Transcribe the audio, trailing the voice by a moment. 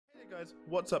Guys,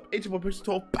 what's up? It's your boy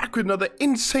Pixel back with another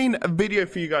insane video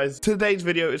for you guys. Today's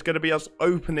video is going to be us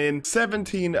opening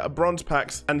 17 bronze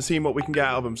packs and seeing what we can get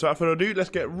out of them. So without further ado, let's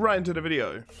get right into the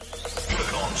video.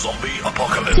 Click on Zombie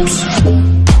Apocalypse.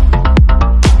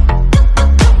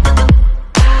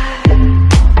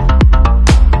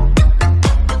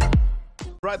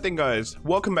 Right then guys,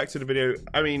 welcome back to the video.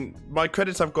 I mean, my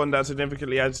credits have gone down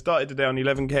significantly. I started today on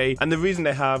 11k, and the reason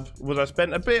they have was I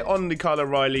spent a bit on the Kyle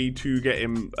O'Reilly to get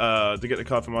him to get the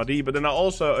card from RD, but then I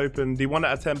also opened the 1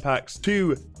 out of 10 packs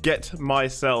to get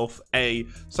myself a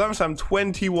Samsung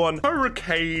 21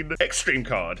 Hurricane Extreme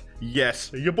card.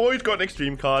 Yes, your boy's got an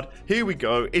Extreme card. Here we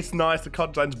go. It's nice, the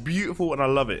card design's beautiful and I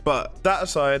love it. But that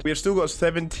aside, we have still got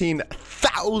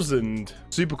 17,000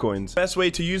 super coins. Best way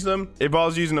to use them, if I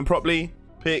was using them properly,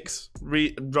 picks,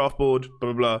 draft board,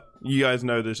 blah, blah, blah. You guys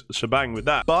know the shebang with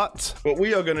that. But what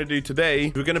we are going to do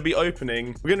today, we're going to be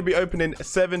opening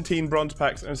 17 bronze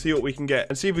packs and see what we can get.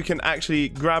 And see if we can actually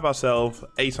grab ourselves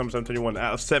a Samsung 21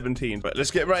 out of 17. But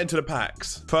let's get right into the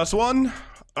packs. First one.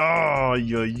 Oh,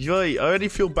 I already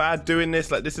feel bad doing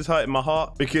this. Like, this is hurting my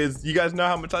heart because you guys know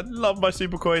how much I love my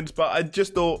super coins, but I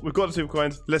just thought we've got the super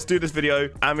coins. Let's do this video.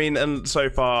 I mean, and so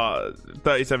far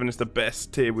 37 is the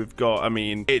best tier we've got. I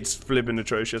mean, it's flipping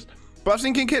atrocious, but I was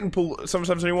thinking Kitten pull some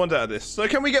 21 out of this. So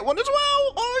can we get one as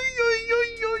well?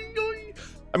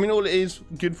 I mean, all it is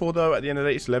good for, though, at the end of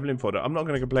the day, it's leveling fodder. I'm not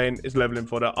going to complain. It's leveling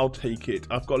fodder. I'll take it.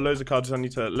 I've got loads of cards I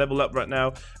need to level up right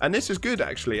now. And this is good,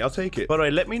 actually. I'll take it. By the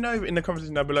way, let me know in the comments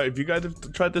down below if you guys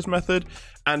have tried this method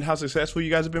and how successful you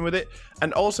guys have been with it.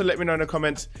 And also let me know in the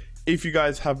comments if you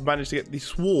guys have managed to get the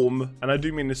Swarm, and I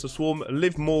do mean this, the Swarm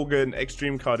Liv Morgan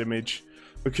Extreme card image,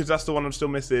 because that's the one I'm still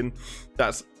missing.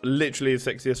 That's literally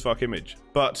the sexiest fuck image.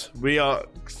 But we are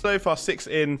so far 6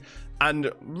 in.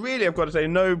 And really, I've got to say,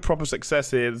 no proper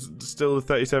success here. Still the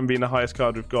 37 being the highest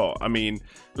card we've got. I mean,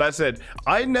 like I said,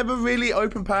 I never really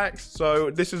open packs,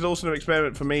 so this is also an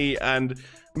experiment for me. And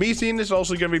me seeing this is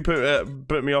also going to be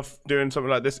put me off doing something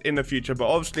like this in the future. But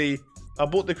obviously, I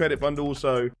bought the credit bundle,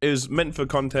 so it was meant for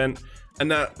content. And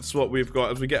that's what we've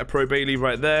got as we get a Pro Bailey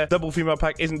right there. Double female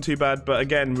pack isn't too bad, but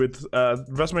again, with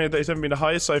WrestleMania 37 being the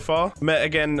highest so far, met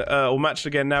again, or matched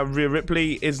again now, Rhea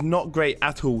Ripley is not great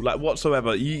at all, like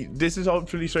whatsoever. This is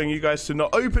hopefully showing you guys to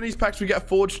not open these packs. We get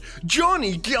forged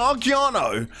Johnny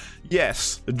Gargano.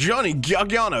 Yes, Johnny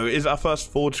Gargano is our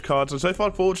first forged card. So far,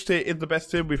 forged tier is the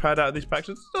best tier we've had out of these packs.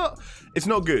 It's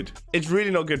not good. It's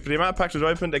really not good for the amount of packs we've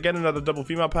opened. Again, another double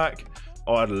female pack.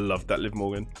 Oh, I love that Liv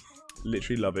Morgan.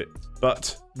 Literally love it.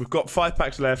 But we've got 5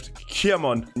 packs left. Come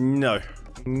on. No.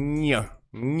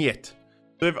 Yet.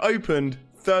 So we've opened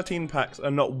 13 packs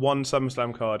and not one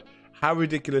SummerSlam card. How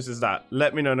ridiculous is that?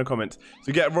 Let me know in the comments. So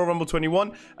we get Royal Rumble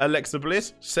 21. Alexa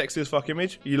Bliss. Sexiest fuck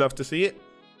image. You love to see it.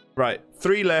 Right.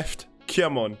 3 left.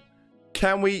 Come on.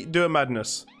 Can we do a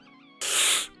madness?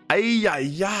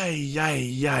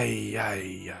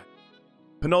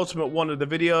 Penultimate one of the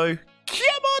video.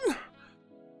 Come on.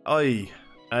 Aye.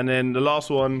 And then the last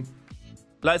one,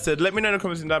 like I said, let me know in the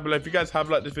comments down below if you guys have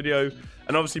liked this video.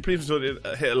 And obviously, please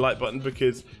hit a like button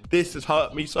because this has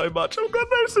hurt me so much. I've got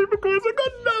no super coins. I've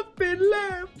got nothing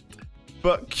left.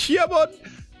 But come on.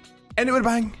 Anyway,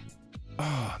 bang.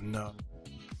 Oh, no.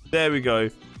 There we go.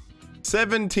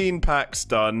 17 packs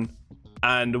done.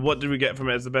 And what did we get from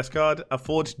it as the best card? A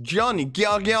forged Johnny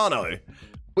Gargano.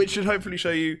 Which should hopefully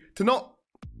show you to not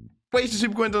waste your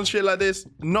super coins on shit like this,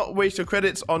 not waste your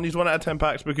credits on these 1 out of 10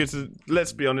 packs, because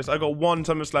let's be honest, I got one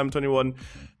SummerSlam 21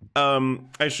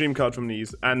 Extreme card from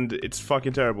these, and it's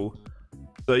fucking terrible.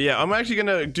 So yeah, I'm actually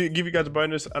gonna give you guys a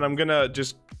bonus, and I'm gonna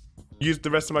just use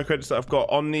the rest of my credits that I've got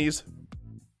on these,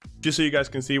 just so you guys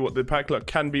can see what the pack look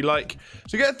can be like.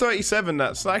 So you get 37,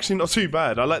 that's actually not too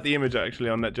bad. I like the image actually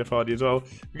on that Jeff Hardy as well.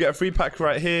 We get a free pack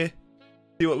right here.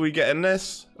 See what we get in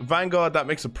this. Vanguard, that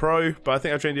makes a pro, but I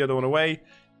think I trained the other one away.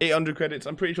 800 credits.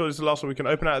 I'm pretty sure this is the last one we can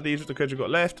open out of these with the credits we've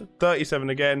got left. 37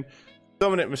 again.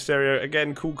 Dominic Mysterio.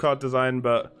 Again, cool card design,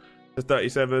 but it's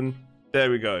 37.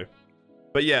 There we go.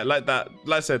 But yeah, like that.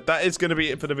 Like I said, that is going to be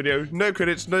it for the video. No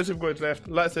credits, no super coins left.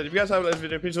 Like I said, if you guys haven't liked this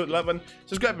video, please hit the like button.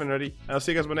 Subscribe if you're ready. And I'll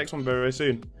see you guys in my next one very, very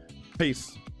soon.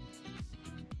 Peace.